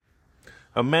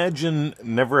Imagine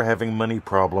never having money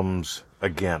problems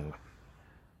again.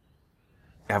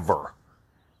 Ever.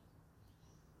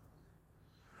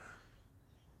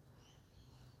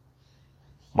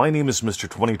 My name is Mr.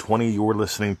 2020. You're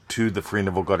listening to the Free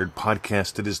Neville Goddard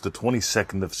podcast. It is the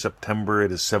 22nd of September.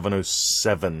 It is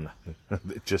 7:07.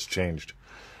 It just changed.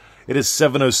 It is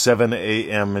 7:07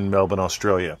 a.m. in Melbourne,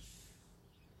 Australia.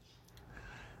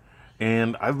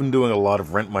 And I've been doing a lot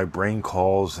of Rent My Brain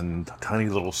calls and tiny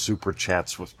little super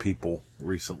chats with people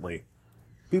recently.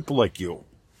 People like you.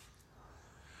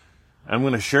 I'm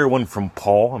going to share one from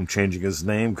Paul. I'm changing his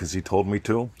name because he told me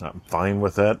to. I'm fine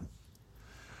with that.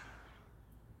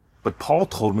 But Paul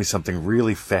told me something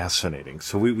really fascinating.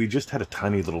 So we just had a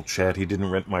tiny little chat. He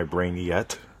didn't rent my brain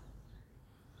yet.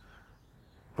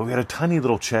 But we had a tiny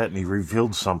little chat and he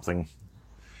revealed something.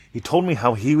 He told me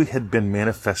how he had been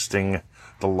manifesting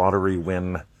the lottery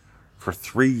win for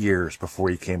 3 years before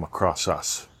he came across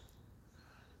us.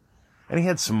 And he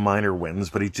had some minor wins,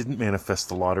 but he didn't manifest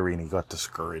the lottery and he got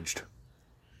discouraged.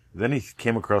 Then he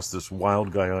came across this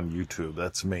wild guy on YouTube.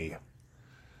 That's me.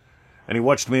 And he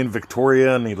watched me in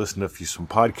Victoria and he listened to some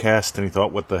podcasts and he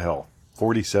thought, what the hell?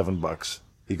 $47.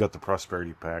 He got the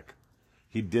prosperity pack.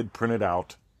 He did print it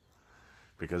out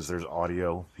because there's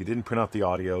audio. He didn't print out the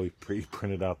audio. He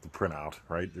printed out the printout,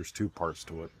 right? There's two parts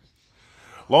to it.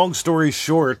 Long story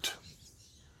short,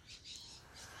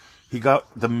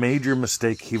 the major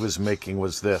mistake he was making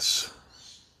was this.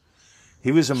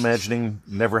 He was imagining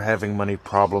never having money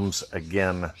problems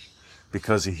again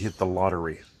because he hit the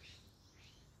lottery.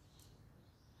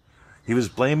 He was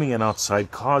blaming an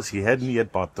outside cause. He hadn't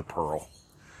yet bought the pearl.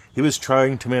 He was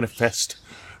trying to manifest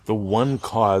the one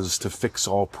cause to fix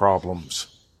all problems.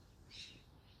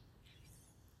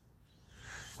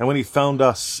 And when he found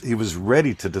us, he was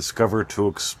ready to discover, to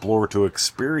explore, to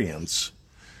experience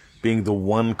being the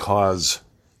one cause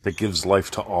that gives life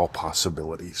to all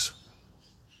possibilities.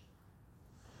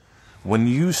 When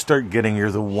you start getting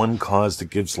you're the one cause that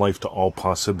gives life to all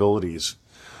possibilities,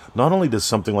 not only does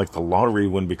something like the lottery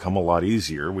win become a lot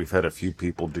easier, we've had a few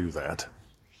people do that,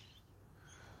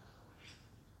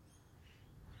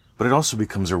 but it also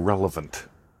becomes irrelevant.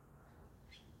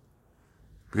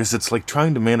 Because it's like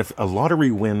trying to manifest, a lottery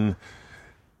win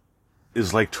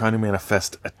is like trying to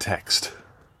manifest a text.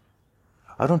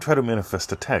 I don't try to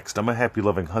manifest a text. I'm a happy,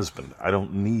 loving husband. I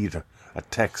don't need a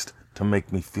text to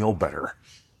make me feel better,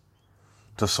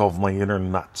 to solve my inner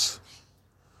nuts.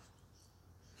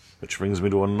 Which brings me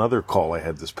to another call I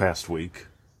had this past week.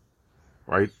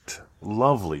 Right?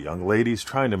 Lovely young ladies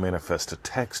trying to manifest a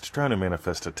text, trying to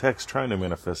manifest a text, trying to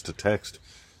manifest a text.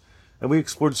 And we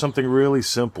explored something really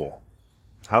simple.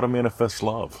 How to manifest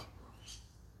love.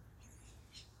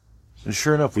 And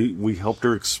sure enough, we helped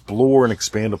her explore and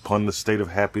expand upon the state of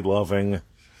happy, loving,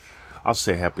 I'll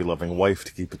say happy, loving wife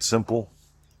to keep it simple.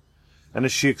 And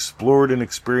as she explored and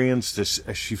experienced, as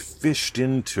she fished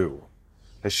into,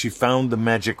 as she found the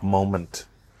magic moment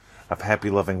of happy,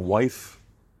 loving wife,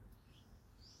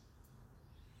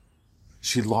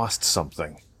 she lost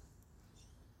something.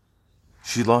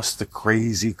 She lost the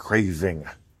crazy craving.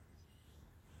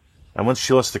 And once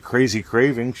she lost the crazy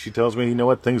craving, she tells me, you know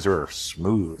what, things are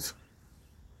smooth.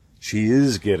 She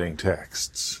is getting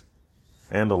texts.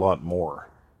 And a lot more.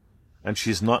 And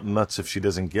she's not nuts if she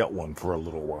doesn't get one for a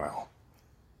little while.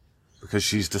 Because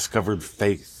she's discovered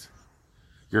faith.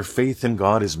 Your faith in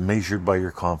God is measured by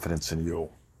your confidence in you.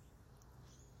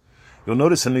 You'll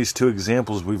notice in these two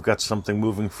examples, we've got something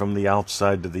moving from the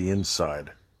outside to the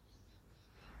inside.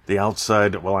 The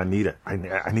outside, well, I need a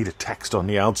text on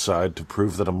the outside to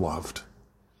prove that I'm loved.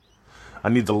 I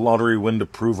need the lottery win to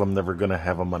prove I'm never going to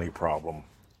have a money problem.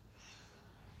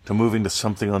 To moving to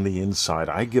something on the inside.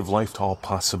 I give life to all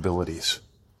possibilities.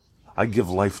 I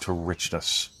give life to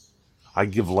richness. I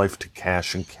give life to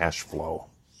cash and cash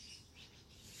flow.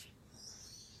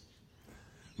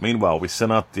 Meanwhile, we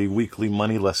sent out the weekly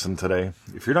money lesson today.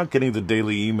 If you're not getting the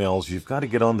daily emails, you've got to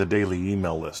get on the daily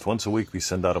email list. Once a week, we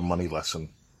send out a money lesson.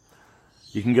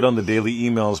 You can get on the daily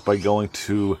emails by going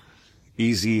to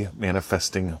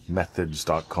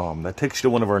easymanifestingmethods.com. That takes you to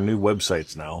one of our new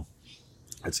websites now.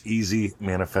 It's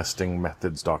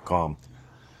easymanifestingmethods.com.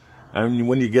 And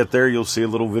when you get there, you'll see a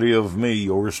little video of me,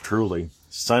 yours truly.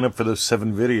 Sign up for those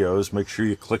 7 videos. Make sure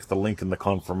you click the link in the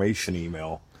confirmation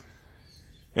email.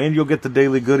 And you'll get the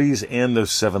daily goodies and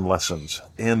those 7 lessons.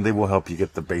 And they will help you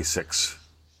get the basics.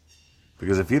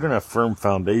 Because if you don't have firm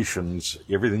foundations,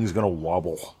 everything's going to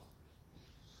wobble.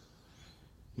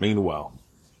 Meanwhile,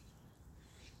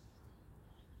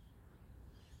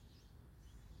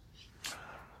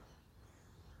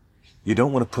 you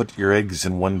don't want to put your eggs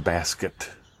in one basket.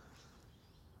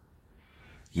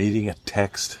 needing a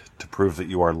text to prove that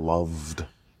you are loved.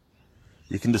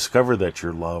 You can discover that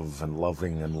you're loved and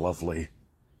loving and lovely,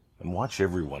 and watch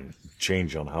everyone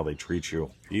change on how they treat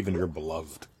you, even your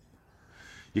beloved.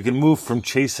 You can move from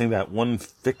chasing that one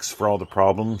fix for all the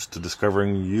problems to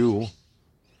discovering you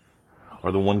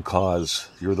are the one cause.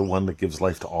 You're the one that gives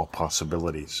life to all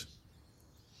possibilities.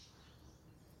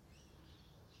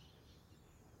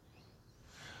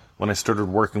 When I started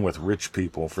working with rich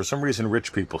people, for some reason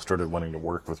rich people started wanting to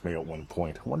work with me at one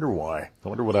point. I wonder why. I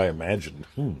wonder what I imagined.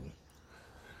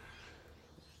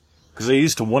 Because I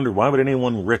used to wonder, why would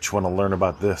anyone rich want to learn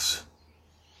about this?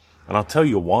 And I'll tell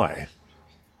you why.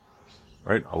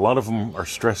 Right? A lot of them are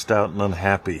stressed out and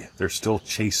unhappy. They're still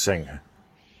chasing.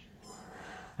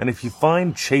 And if you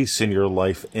find chase in your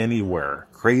life anywhere,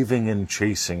 craving and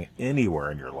chasing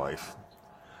anywhere in your life,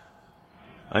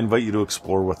 I invite you to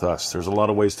explore with us. There's a lot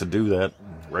of ways to do that.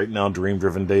 Right now, Dream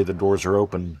Driven Day, the doors are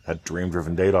open at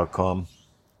dreamdrivenday.com.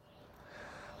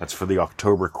 That's for the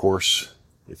October course.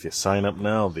 If you sign up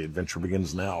now, the adventure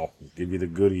begins now. We'll give you the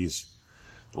goodies.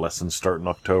 The lessons start in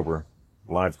October.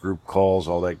 Live group calls,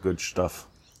 all that good stuff.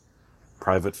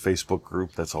 Private Facebook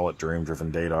group, that's all at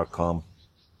dreamdrivenday.com.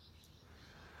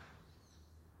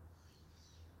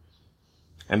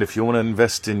 And if you want to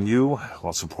invest in you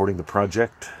while supporting the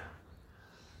project,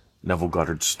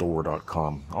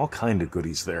 NevilleGoddardStore.com. All kind of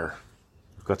goodies there.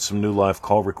 We've got some new live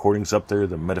call recordings up there.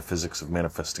 The Metaphysics of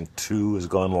Manifesting 2 has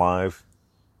gone live.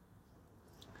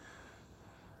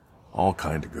 All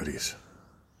kind of goodies.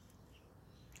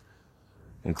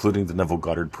 Including the Neville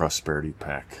Goddard Prosperity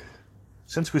Pack.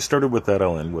 Since we started with that,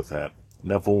 I'll end with that.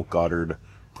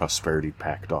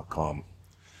 NevilleGoddardProsperityPack.com.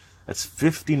 That's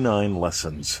 59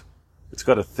 lessons. It's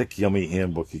got a thick, yummy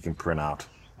handbook you can print out.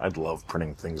 I'd love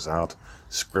printing things out,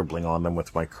 scribbling on them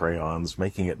with my crayons,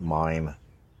 making it mine.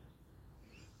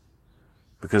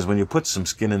 Because when you put some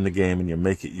skin in the game and you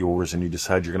make it yours and you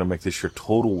decide you're going to make this your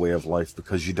total way of life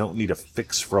because you don't need a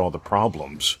fix for all the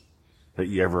problems that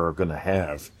you ever are going to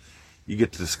have, you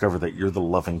get to discover that you're the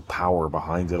loving power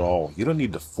behind it all. You don't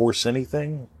need to force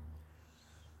anything.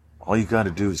 All you got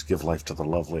to do is give life to the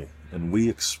lovely. And we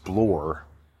explore.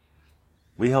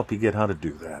 We help you get how to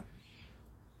do that.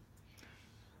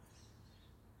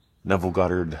 Neville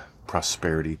Goddard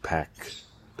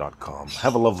ProsperityPack.com.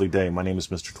 Have a lovely day. My name is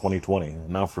Mr. 2020.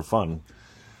 Now for fun,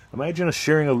 imagine us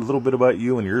sharing a little bit about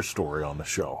you and your story on the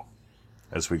show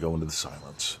as we go into the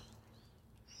silence.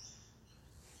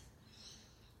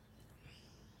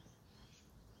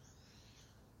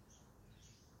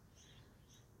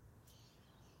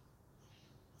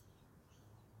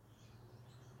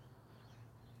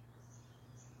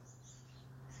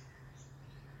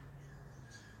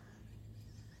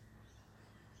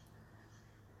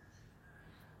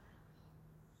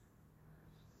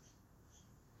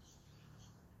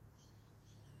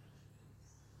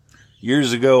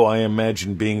 Years ago, I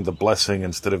imagined being the blessing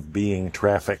instead of being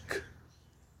traffic.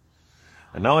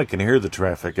 And now I can hear the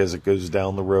traffic as it goes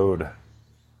down the road.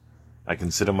 I can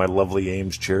sit in my lovely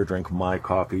Ames chair, drink my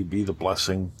coffee, be the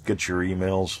blessing, get your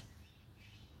emails.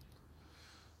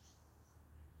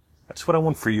 That's what I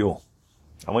want for you.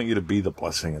 I want you to be the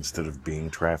blessing instead of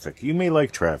being traffic. You may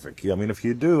like traffic. I mean, if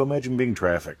you do, imagine being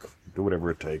traffic. Do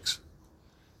whatever it takes.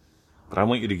 But I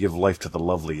want you to give life to the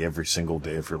lovely every single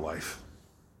day of your life.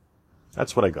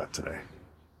 That's what I got today.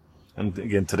 And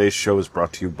again, today's show is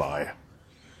brought to you by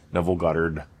Neville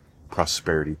Goddard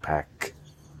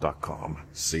ProsperityPack.com.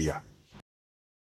 See ya.